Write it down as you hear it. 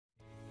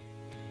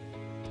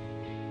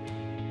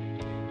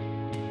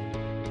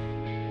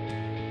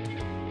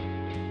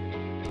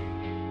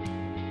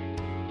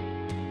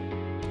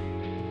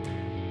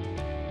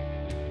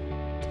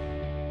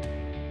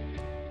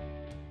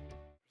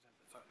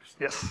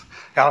Yes.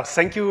 Yeah,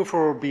 thank you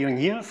for being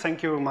here.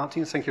 Thank you,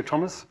 Martin. Thank you,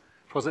 Thomas,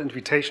 for the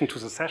invitation to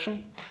the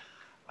session.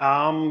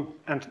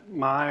 And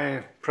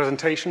my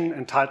presentation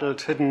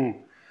entitled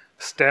Hidden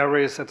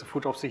Stairways at the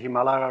Foot of the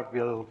Himalaya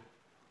will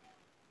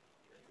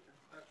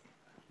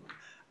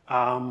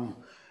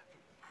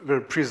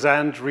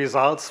present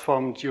results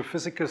from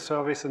geophysical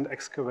surveys and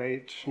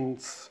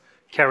excavations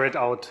carried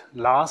out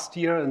last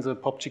year in the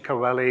Phobjikha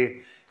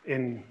Valley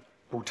in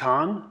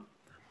Bhutan.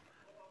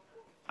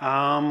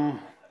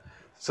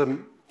 The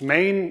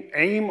main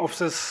aim of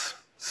this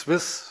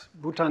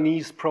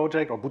Swiss-Bhutanese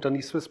project, or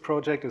Bhutanese-Swiss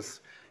project,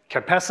 is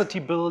capacity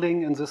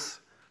building in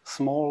this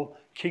small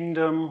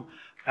kingdom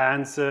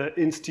and the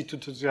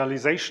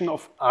institutionalization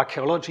of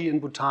archaeology in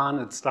Bhutan.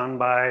 It's done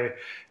by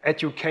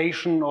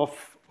education of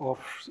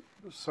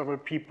several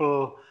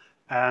people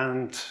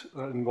and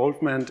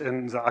involvement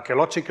in the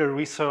archaeological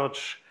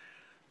research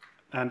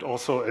and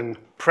also in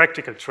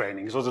practical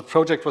training. So the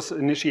project was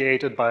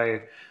initiated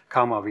by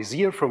Karma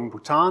Vizier from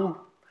Bhutan,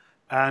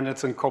 and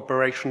it's in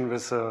cooperation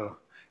with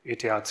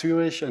ETH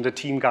Zurich and a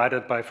team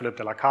guided by Philippe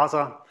de la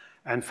Casa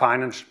and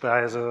financed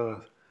by the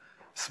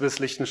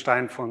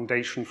Swiss-Liechtenstein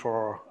Foundation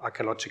for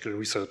Archaeological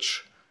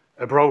Research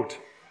Abroad.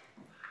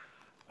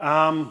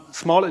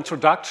 Small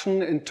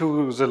introduction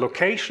into the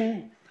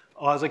location.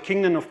 The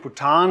Kingdom of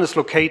Bhutan is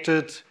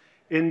located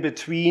in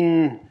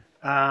between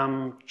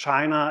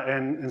China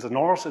and in the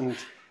north and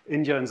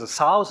India in the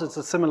south. It's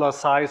a similar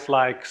size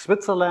like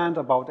Switzerland,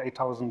 about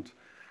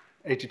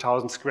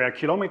 80,000 square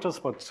kilometers,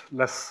 but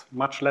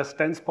much less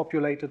dense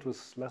populated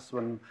with less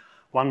than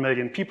 1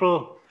 million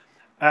people.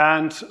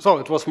 And so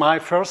it was my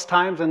first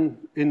time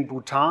in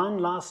Bhutan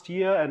last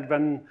year, and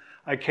when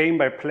I came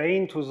by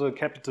plane to the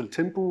capital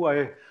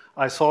Thimphu,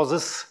 I saw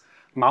this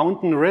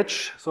mountain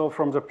ridge, so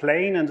from the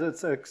plain, and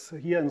it's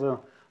here in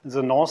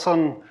the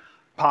northern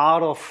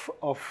part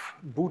of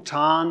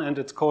Bhutan, and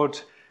it's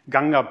called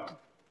Ganga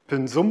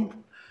Pinsum,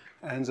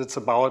 and it's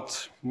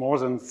about more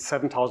than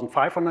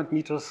 7,500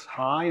 meters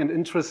high, and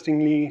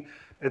interestingly,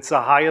 it's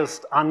the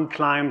highest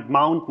unclimbed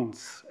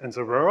mountains in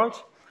the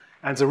world.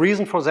 And the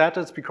reason for that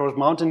is because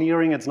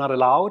mountaineering is not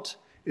allowed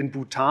in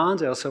Bhutan.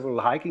 There are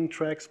several hiking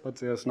tracks, but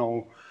there's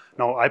no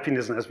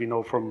alpinism, as we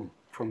know from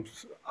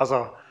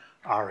other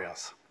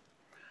areas.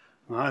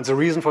 And the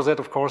reason for that,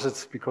 of course,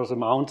 it's because the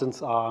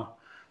mountains are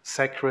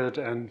sacred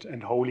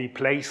and holy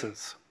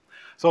places.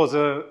 So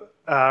the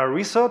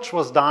research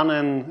was done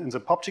in the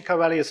Phobjikha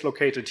Valley. It's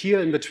located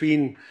here in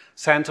between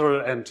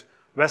central and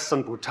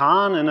western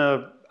Bhutan in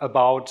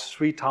about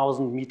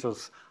 3,000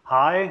 meters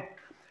high.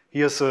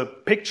 Here's a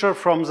picture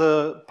from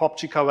the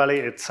Phobjikha Valley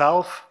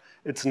itself.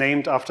 It's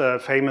named after a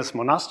famous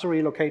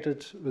monastery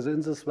located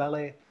within this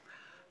valley.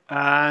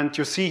 And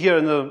you see here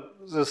in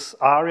this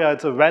area,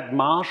 it's a wet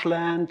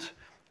marshland.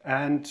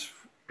 And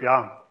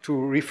yeah, to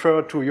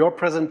refer to your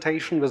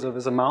presentation with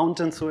a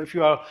mountain. So if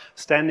you are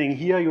standing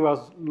here, you are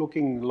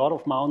looking at a lot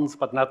of mountains,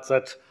 but not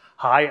that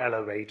high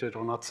elevated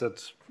or not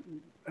that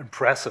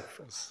impressive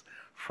as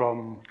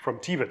from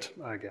Tibet,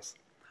 I guess.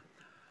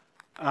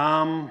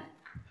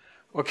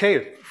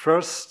 Okay,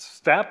 first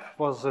step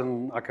was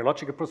an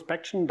archaeological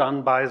prospection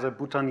done by the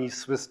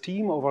Bhutanese-Swiss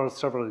team over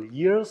several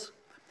years.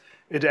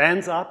 It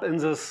ends up in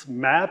this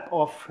map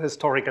of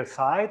historical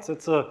sites.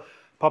 It's a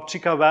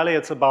Phobjikha Valley.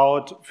 It's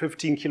about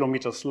 15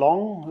 kilometers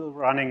long,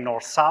 running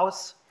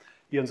north-south.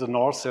 Here in the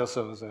north, there's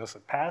a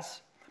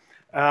pass.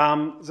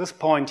 This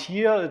point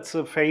here, it's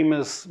a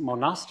famous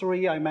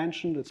monastery I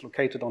mentioned. It's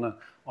located on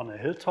a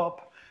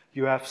hilltop.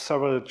 You have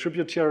several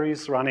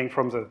tributaries running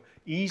from the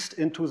east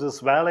into this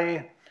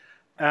valley.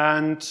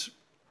 And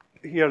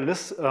here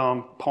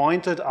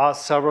pointed are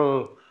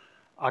several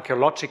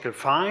archaeological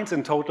finds.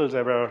 In total,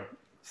 there were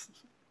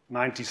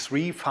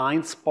 93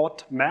 find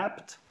spots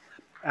mapped.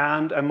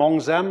 And among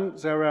them,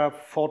 there were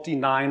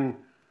 49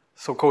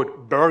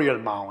 so-called burial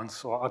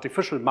mounds, or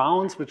artificial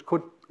mounds, which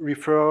could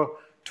refer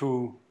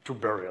to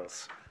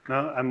burials,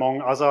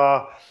 among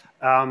other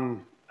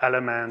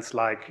elements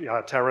like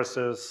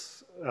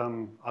terraces,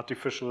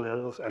 artificial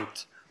hills,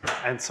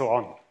 and so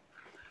on.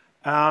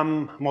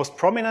 Most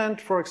prominent,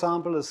 for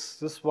example, is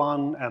this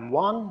one,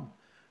 M1,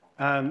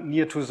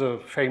 near to the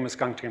famous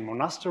Gangtien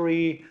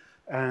Monastery,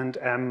 and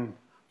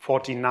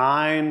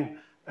M49,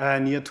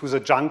 near to the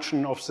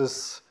junction of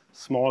this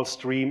small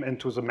stream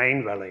into the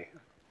main valley.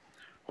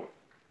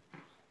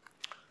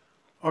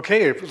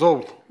 Okay,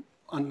 so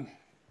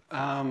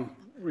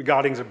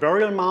regarding the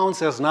burial mounds,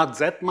 there's not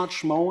that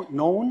much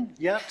known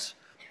yet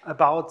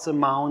about the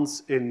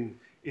mounds in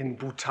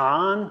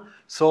Bhutan.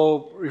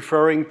 So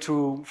referring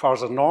to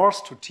farther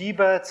north, to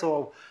Tibet,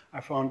 so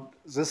I found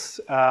this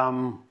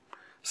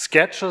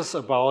sketches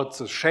about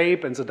the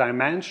shape and the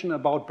dimension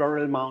about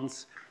burial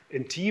mounds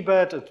in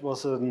Tibet. It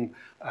was a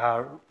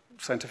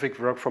scientific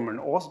work from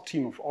a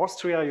team of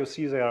Austria. You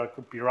see there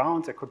could be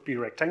round, there could be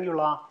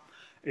rectangular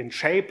in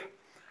shape.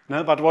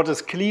 No, but what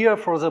is clear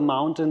for the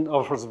mountain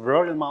or for the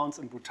burial mounds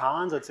in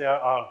Bhutan that they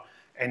are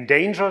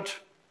endangered.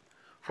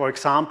 For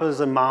example,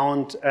 the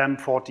Mount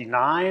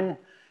M49,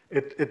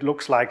 it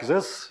looks like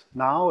this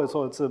now.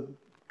 So it's a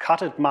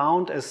cutted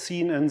mound as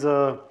seen in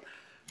the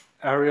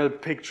aerial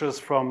pictures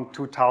from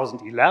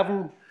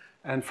 2011.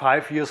 And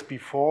 5 years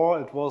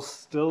before, it was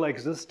still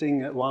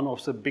existing at one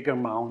of the bigger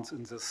mounds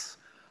in this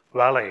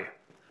valley.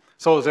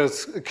 So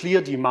there's a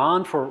clear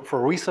demand for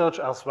research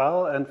as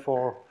well and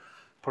for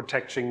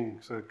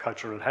protecting the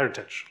cultural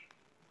heritage.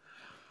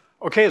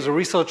 Okay, the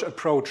research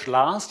approach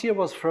last year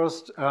was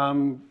first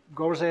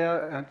go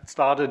there and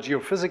start a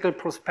geophysical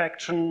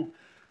prospection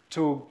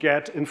to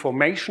get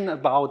information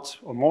about,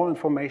 or more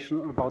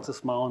information about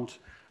this mound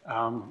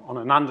on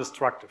a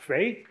non-destructive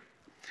way.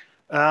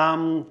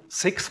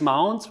 6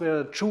 mounds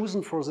were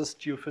chosen for this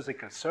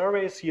geophysical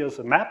surveys. Here's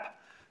a map.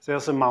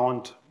 There's a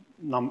mount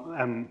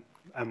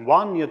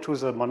M1 near to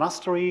the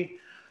monastery.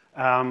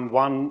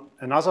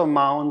 Another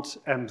mount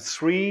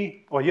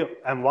M3, or here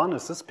M1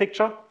 is this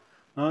picture.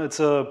 It's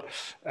a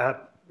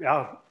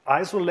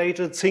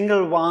isolated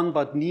single one,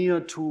 but near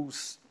to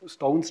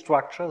stone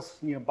structures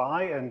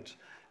nearby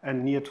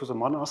and near to the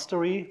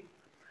monastery.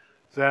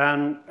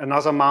 Then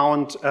another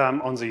mount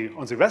on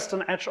the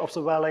western edge of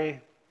the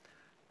valley.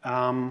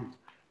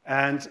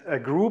 And a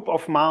group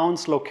of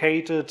mounds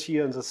located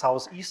here in the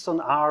southeastern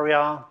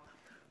area.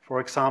 For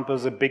example,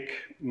 the big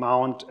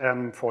Mount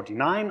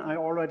M49 I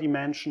already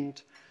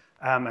mentioned.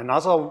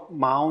 Another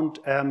Mount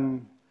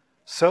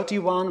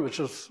M31, which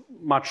is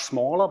much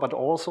smaller, but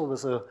also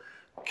with a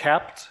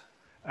capped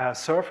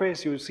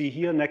surface. You see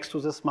here next to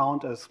this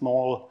mount a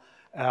small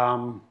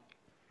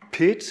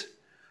pit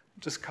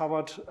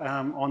discovered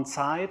on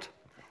site.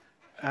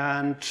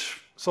 And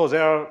so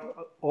there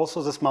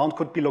also this mount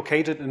could be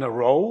located in a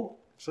row.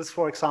 This,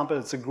 for example,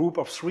 it's a group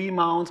of 3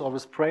 mounds or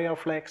with prayer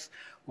flags,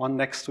 one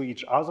next to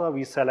each other.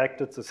 We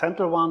selected the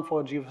central one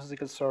for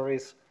geophysical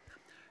surveys.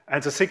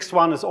 And the 6th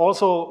one is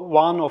also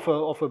one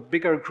of a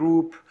bigger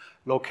group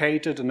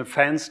located in a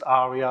fenced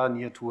area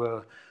near to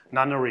a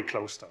nunnery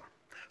cloister.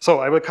 So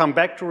I will come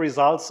back to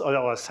results,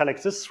 or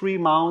select these 3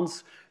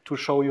 mounds to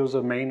show you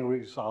the main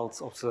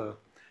results of the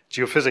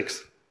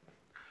geophysics.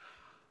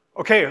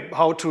 Okay,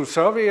 how to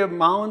survey a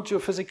mound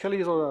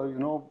geophysically? So, you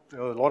know,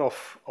 there are a lot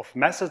of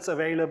methods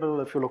available.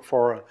 If you look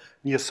for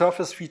near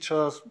surface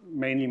features,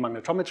 mainly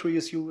magnetometry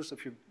is used.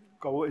 If you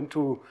go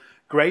into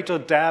greater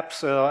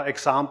depth,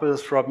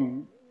 examples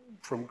from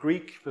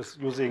Greek with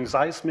using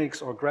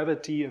seismics or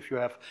gravity. If you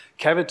have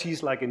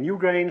cavities like in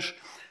Newgrange,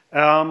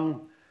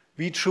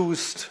 we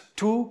choose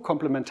 2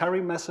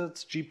 complementary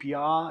methods,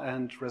 GPR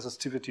and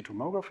resistivity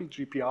tomography.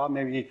 GPR,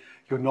 maybe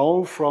you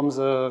know from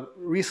the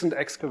recent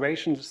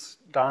excavations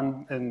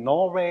done in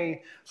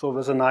Norway. So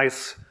with a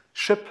nice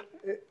ship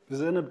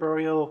within a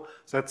burial,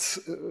 that's,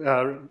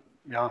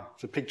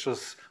 the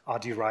pictures are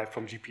derived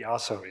from GPR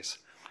surveys.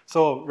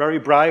 So very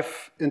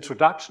brief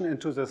introduction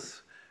into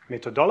this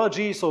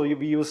methodology. So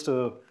we used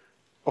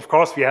of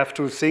course, we have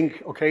to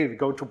think, okay, we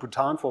go to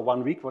Bhutan for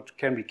 1 week, what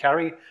can we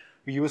carry?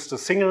 We used a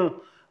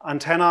single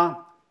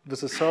antenna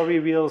with a survey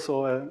wheel,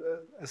 so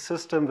a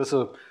system with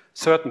a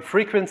certain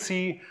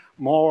frequency,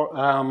 more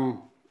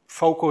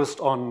focused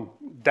on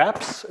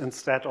depth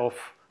instead of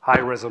high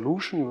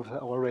resolution. We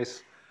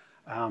always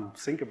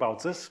think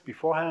about this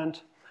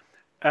beforehand.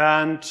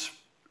 And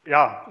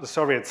yeah, the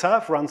survey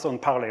itself runs on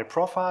parallel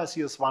profiles.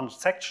 Here's one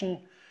section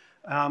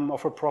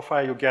of a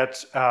profile. You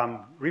get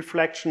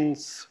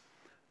reflections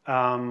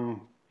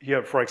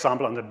here, for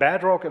example, on the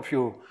bedrock. If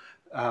you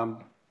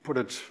put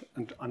it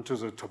onto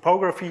the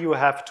topography, you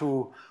have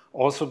to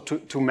also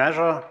to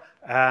measure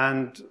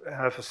and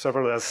have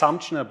several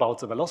assumptions about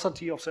the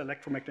velocity of the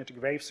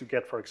electromagnetic waves. You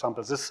get, for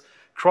example, this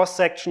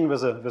cross-section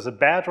with a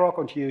bedrock,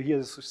 and here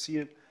you see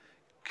it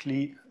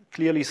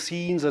clearly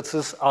seen that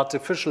this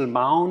artificial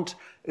mound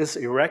is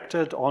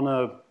erected on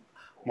a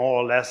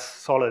more or less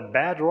solid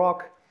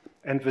bedrock,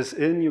 and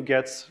within you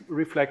get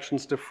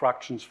reflections,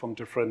 diffractions from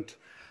different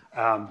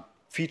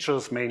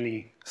features,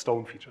 mainly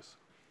stone features.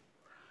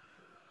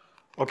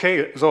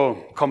 Okay,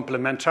 so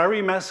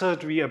complementary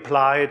method, we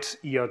applied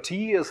ERT,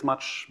 is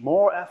much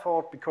more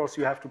effort because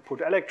you have to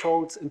put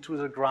electrodes into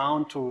the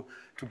ground to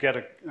get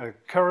a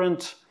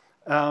current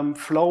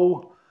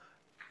flow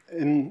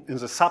in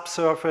the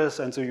subsurface,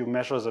 and so you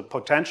measure the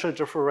potential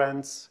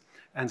difference,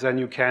 and then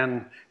you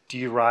can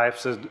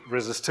derive the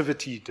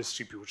resistivity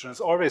distribution. It's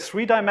always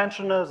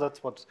 3-dimensional,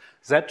 that's what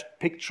Z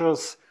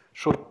pictures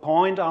should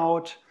point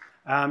out.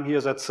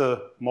 Here, that's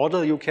a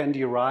model you can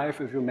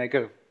derive if you make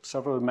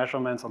several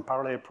measurements on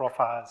parallel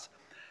profiles.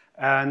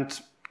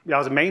 And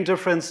yeah, the main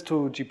difference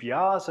to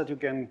GPR is that you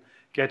can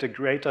get a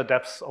greater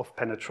depth of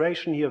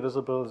penetration here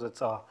visible.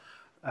 That's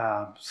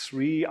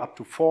 3 up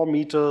to 4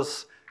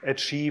 meters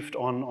achieved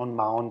on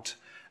Mount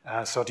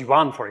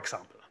 31, for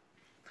example.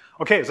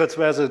 Okay, so that's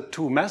where the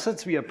 2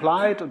 methods we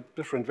applied in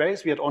different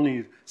ways. We had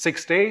only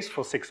 6 days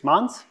for 6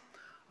 months.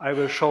 I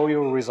will show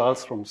you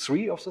results from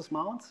 3 of these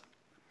mounts.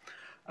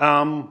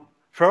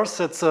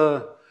 First, it's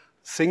a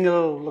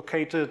single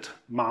located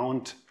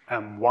Mount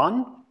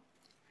M1.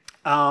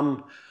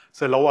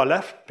 The lower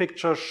left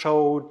picture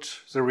showed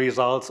the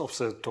results of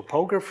the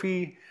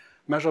topography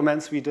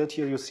measurements we did.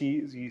 Here you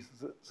see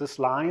these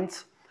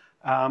lines.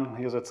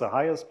 Here that's the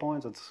highest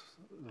point, that's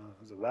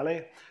the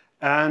valley.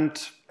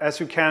 And as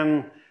you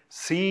can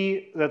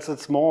see, that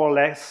it's more or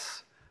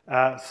less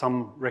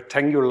some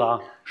rectangular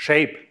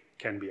shape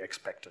can be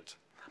expected.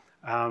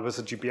 With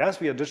the GPS,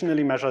 we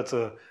additionally measured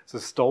the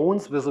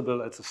stones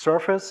visible at the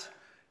surface.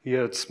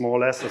 Here it's more or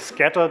less a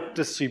scattered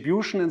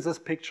distribution in this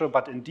picture,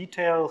 but in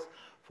detail,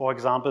 for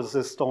example,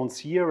 the stones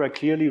here are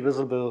clearly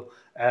visible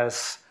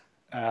as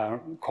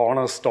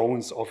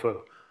cornerstones of a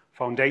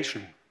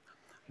foundation.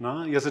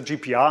 Here's a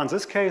GPR. In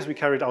this case, we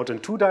carried out in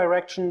 2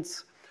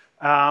 directions.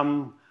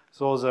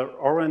 So the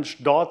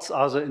orange dots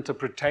are the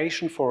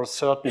interpretation for a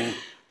certain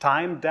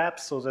time depth.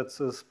 So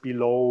that's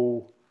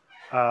below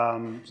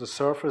the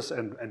surface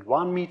and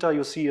 1 meter.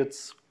 You see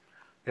it's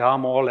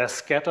more or less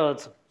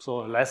scattered,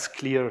 so a less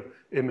clear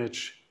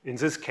image in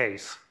this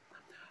case.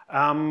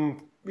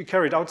 We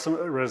carried out some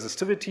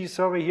resistivity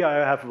survey. Here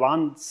I have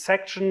one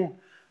section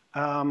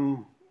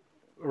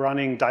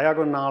running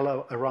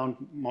diagonal around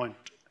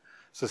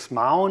this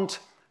mound.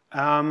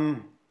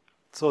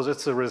 So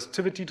that's the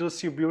resistivity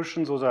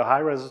distribution. So the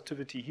high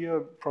resistivity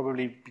here,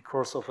 probably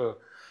because of a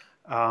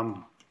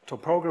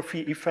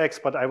topography effects,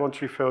 but I want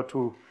to refer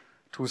to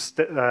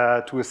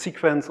a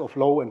sequence of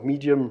low and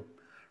medium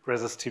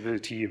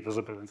resistivity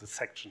visible in the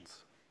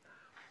sections.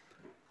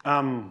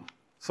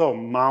 So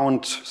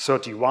Mount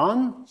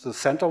 31, the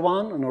center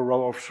one in a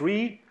row of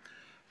 3,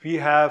 we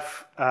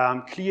have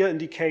clear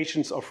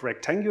indications of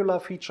rectangular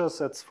features.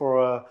 That's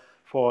for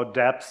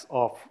depths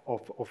of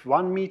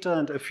 1 meter.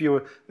 And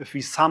if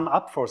we sum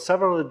up for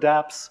several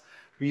depths,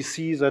 we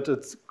see that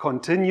it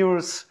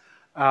continues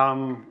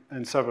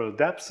in several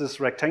depths, this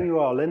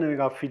rectangular or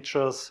linear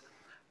features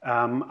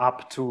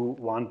up to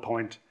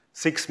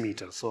 1.6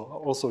 meters. So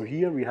also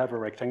here we have a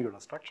rectangular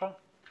structure.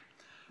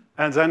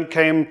 And then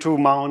came to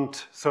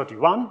Mount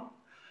 31.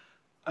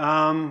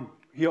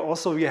 Here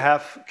also we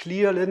have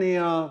clear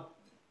linear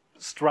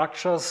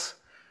structures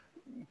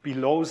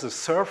below the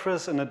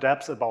surface in a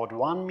depth about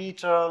 1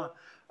 meter,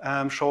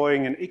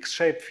 showing an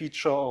X-shaped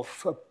feature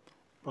of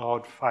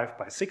about 5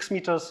 by 6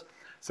 meters.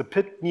 The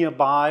pit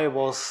nearby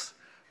was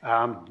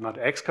not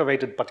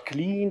excavated but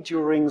cleaned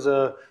during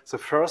the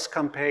first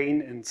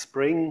campaign in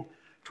spring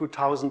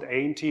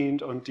 2018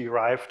 and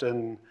derived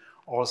in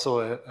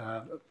also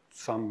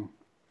some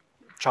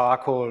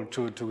charcoal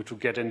to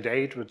get in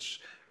date,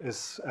 which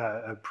is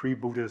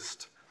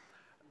pre-Buddhist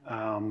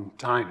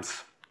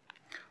times.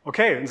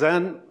 Okay, and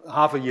then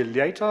half a year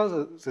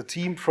later, the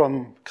team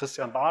from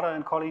Christian Bader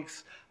and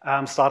colleagues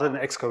started an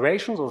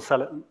excavation.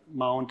 So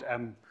Mount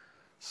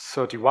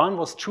M31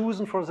 was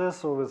chosen for this,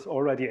 so it was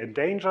already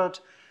endangered.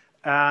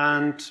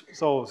 And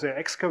so they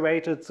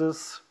excavated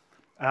this.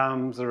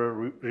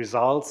 The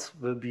results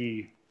will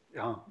be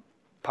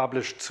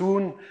published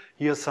soon.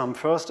 Here's some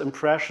first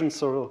impressions.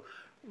 So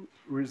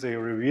they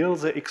reveal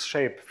the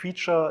X-shaped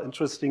feature.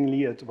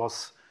 Interestingly, it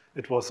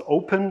was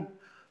open.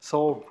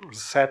 So a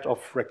set of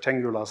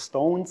rectangular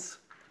stones.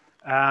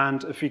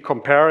 And if we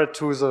compare it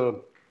to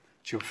the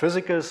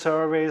geophysical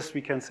surveys,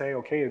 we can say,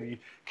 okay, we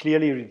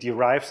clearly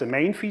derive the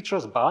main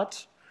features,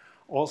 but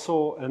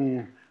also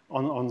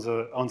on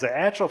the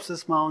edge of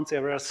this mound,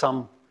 there were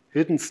some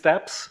hidden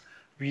steps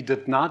we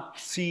did not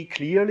see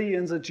clearly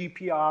in the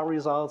GPR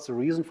results. The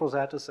reason for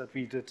that is that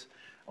we did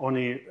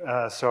only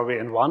a survey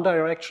in one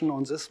direction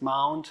on this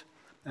mound.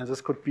 And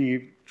this could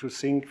be to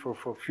think for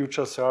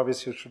future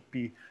surveys, you should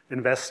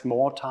invest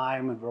more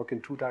time and work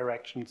in 2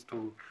 directions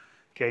to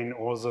gain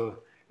all the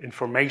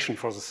information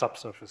for the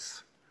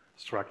subsurface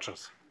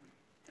structures.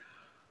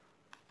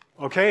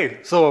 Okay,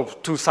 so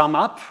to sum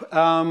up,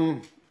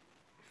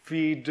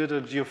 we did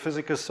a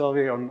geophysical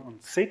survey on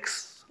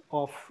 6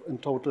 of, in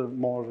total,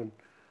 more than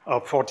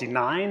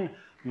 49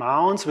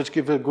 mounds, which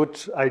give a good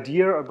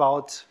idea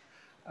about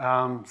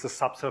the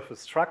subsurface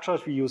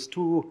structures. We used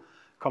 2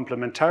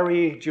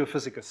 complementary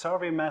geophysical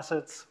survey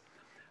methods.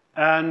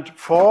 And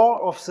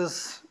 4 of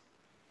these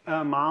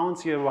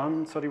mounds here,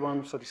 1,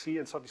 31, 33,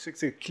 and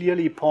 36, they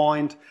clearly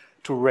point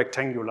to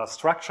rectangular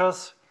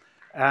structures.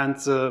 And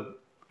the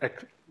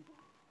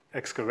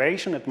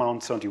excavation at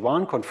Mount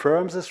 31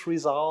 confirms these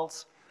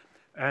results.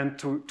 And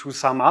to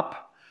sum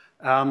up,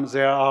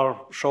 they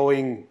are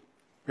showing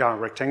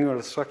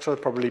rectangular structures,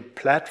 probably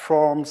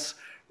platforms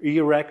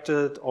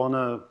erected on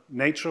a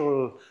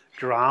natural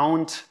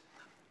ground.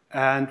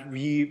 And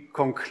we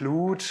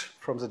conclude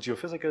from the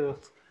geophysical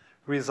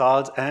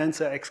results and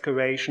the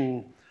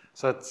excavation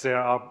that there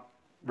are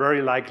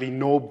very likely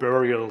no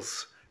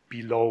burials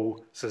below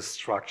the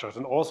structures.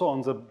 And also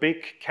on the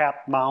big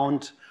capped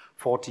Mount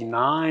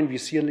 49, we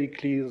see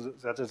clear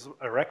that it's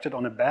erected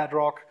on a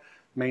bedrock.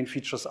 Main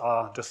features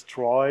are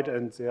destroyed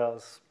and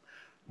there's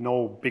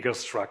no bigger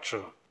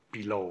structure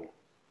below.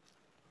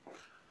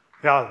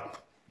 Yeah,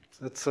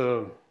 that's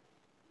a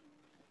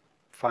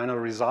final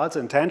result. The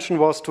intention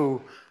was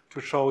to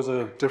show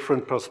the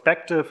different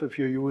perspective if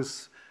you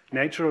use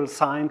natural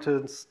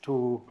scientists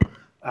to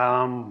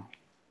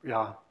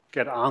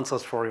get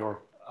answers for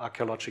your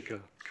archaeological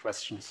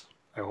questions,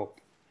 I hope.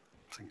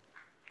 Thank you.